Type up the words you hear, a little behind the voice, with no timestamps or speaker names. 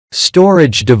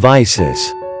Storage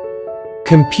devices.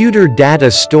 Computer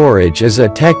data storage is a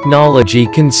technology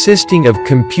consisting of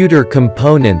computer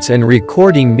components and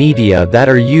recording media that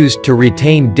are used to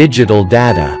retain digital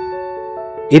data.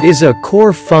 It is a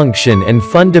core function and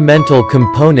fundamental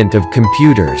component of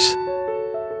computers.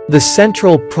 The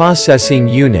central processing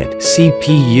unit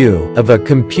 (CPU) of a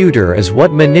computer is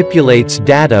what manipulates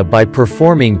data by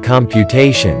performing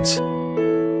computations.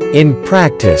 In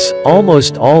practice,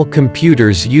 almost all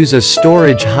computers use a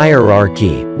storage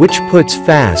hierarchy, which puts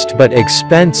fast but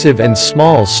expensive and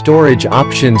small storage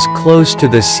options close to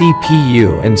the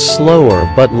CPU and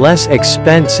slower but less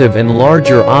expensive and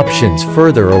larger options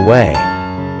further away.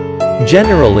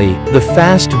 Generally, the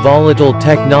fast volatile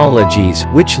technologies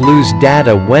which lose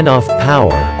data when off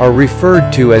power are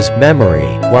referred to as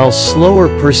memory, while slower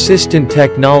persistent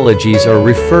technologies are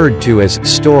referred to as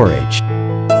storage.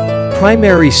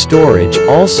 Primary storage,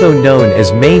 also known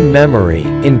as main memory,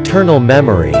 internal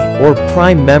memory, or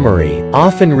prime memory,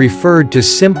 often referred to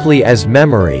simply as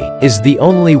memory, is the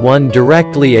only one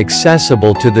directly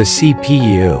accessible to the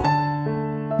CPU.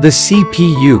 The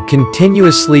CPU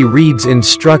continuously reads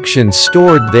instructions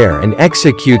stored there and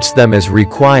executes them as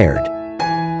required.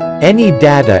 Any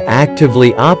data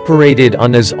actively operated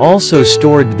on is also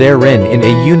stored therein in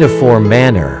a uniform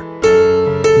manner.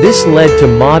 This led to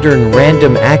modern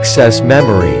random access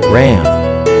memory (RAM).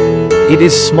 It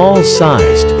is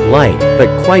small-sized, light,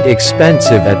 but quite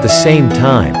expensive at the same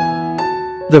time.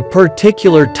 The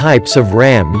particular types of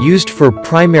RAM used for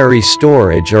primary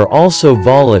storage are also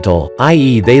volatile,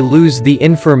 i.e. they lose the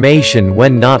information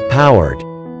when not powered.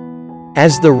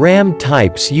 As the RAM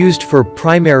types used for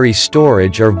primary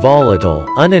storage are volatile,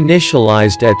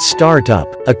 uninitialized at startup,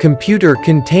 a computer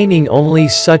containing only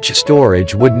such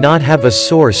storage would not have a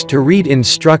source to read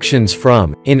instructions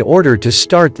from, in order to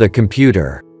start the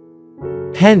computer.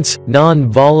 Hence,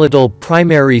 non-volatile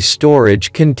primary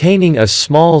storage containing a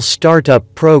small startup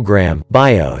program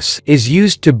 (BIOS) is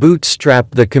used to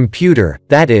bootstrap the computer,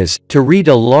 that is, to read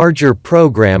a larger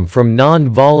program from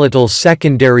non-volatile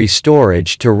secondary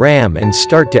storage to RAM and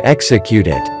start to execute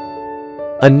it.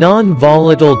 A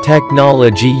non-volatile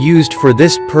technology used for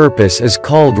this purpose is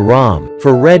called ROM,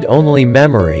 for read-only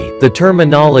memory. The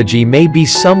terminology may be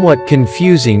somewhat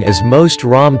confusing as most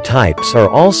ROM types are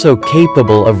also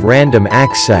capable of random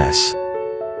access.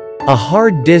 A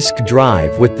hard disk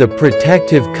drive with the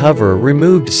protective cover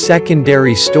removed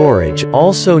secondary storage,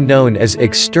 also known as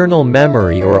external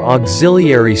memory or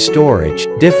auxiliary storage,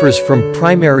 differs from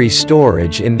primary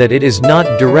storage in that it is not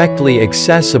directly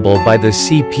accessible by the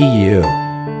CPU.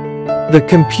 The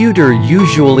computer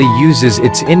usually uses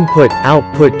its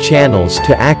input-output channels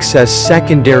to access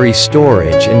secondary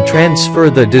storage and transfer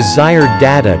the desired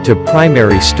data to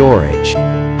primary storage.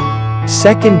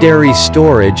 Secondary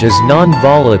storage is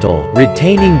non-volatile,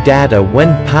 retaining data when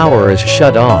power is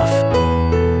shut off.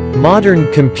 Modern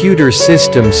computer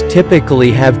systems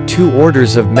typically have 2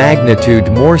 orders of magnitude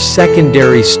more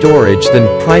secondary storage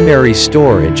than primary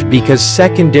storage because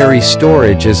secondary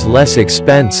storage is less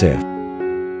expensive.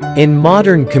 In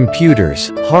modern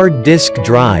computers, hard disk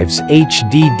drives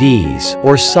 (HDDs)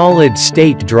 or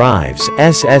solid-state drives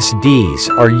 (SSDs)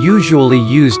 are usually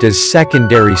used as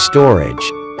secondary storage.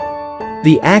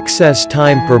 The access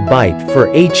time per byte for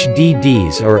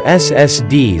HDDs or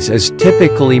SSDs is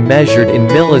typically measured in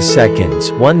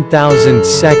milliseconds (1000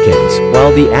 seconds),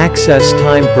 while the access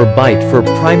time per byte for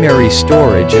primary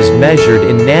storage is measured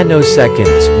in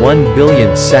nanoseconds (1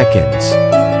 billion seconds).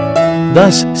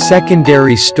 Thus,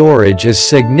 secondary storage is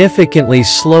significantly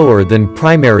slower than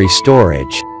primary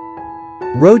storage.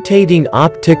 Rotating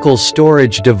optical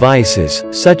storage devices,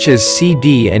 such as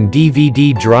CD and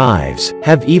DVD drives,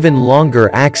 have even longer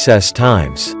access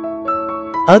times.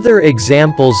 Other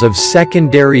examples of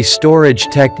secondary storage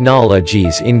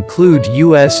technologies include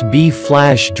USB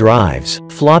flash drives,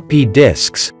 floppy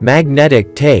disks,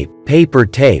 magnetic tape, paper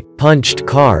tape, punched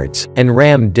cards, and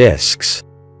RAM disks.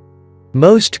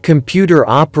 Most computer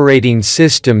operating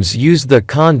systems use the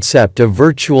concept of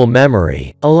virtual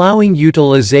memory, allowing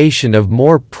utilization of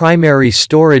more primary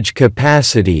storage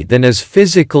capacity than is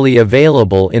physically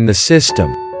available in the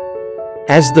system.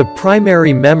 As the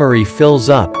primary memory fills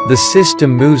up, the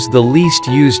system moves the least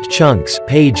used chunks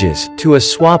pages to a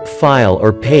swap file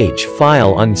or page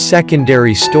file on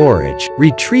secondary storage,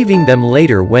 retrieving them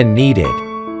later when needed.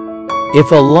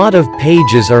 If a lot of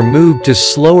pages are moved to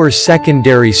slower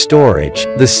secondary storage,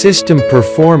 the system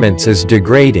performance is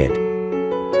degraded.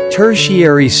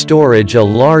 Tertiary storage: a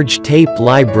large tape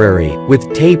library,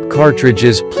 with tape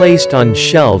cartridges placed on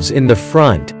shelves in the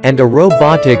front, and a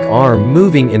robotic arm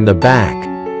moving in the back.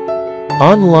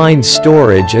 Online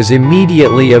storage is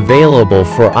immediately available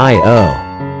for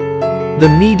I/O. The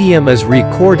medium is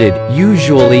recorded,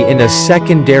 usually in a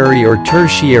secondary or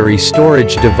tertiary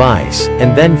storage device,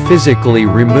 and then physically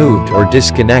removed or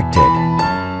disconnected.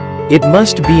 It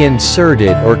must be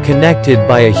inserted or connected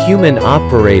by a human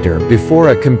operator before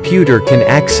a computer can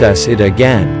access it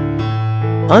again.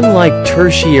 Unlike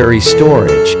tertiary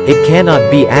storage, it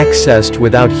cannot be accessed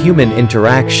without human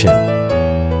interaction.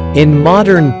 In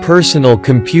modern personal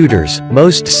computers,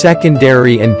 most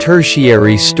secondary and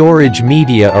tertiary storage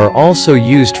media are also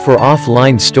used for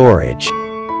offline storage.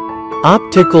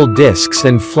 Optical disks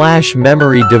and flash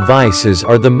memory devices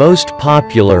are the most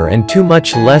popular, and to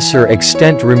much lesser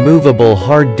extent removable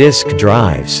hard disk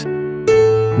drives.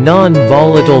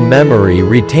 Non-volatile memory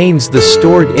retains the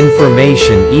stored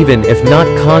information even if not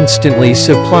constantly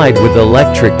supplied with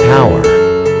electric power.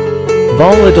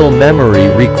 Volatile memory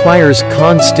requires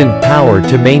constant power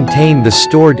to maintain the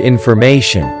stored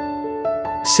information.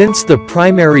 Since the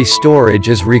primary storage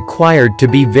is required to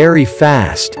be very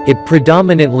fast, it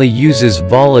predominantly uses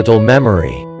volatile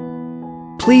memory.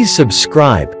 Please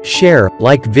subscribe, share,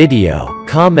 like video,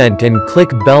 comment and click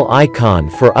bell icon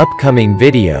for upcoming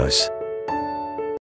videos.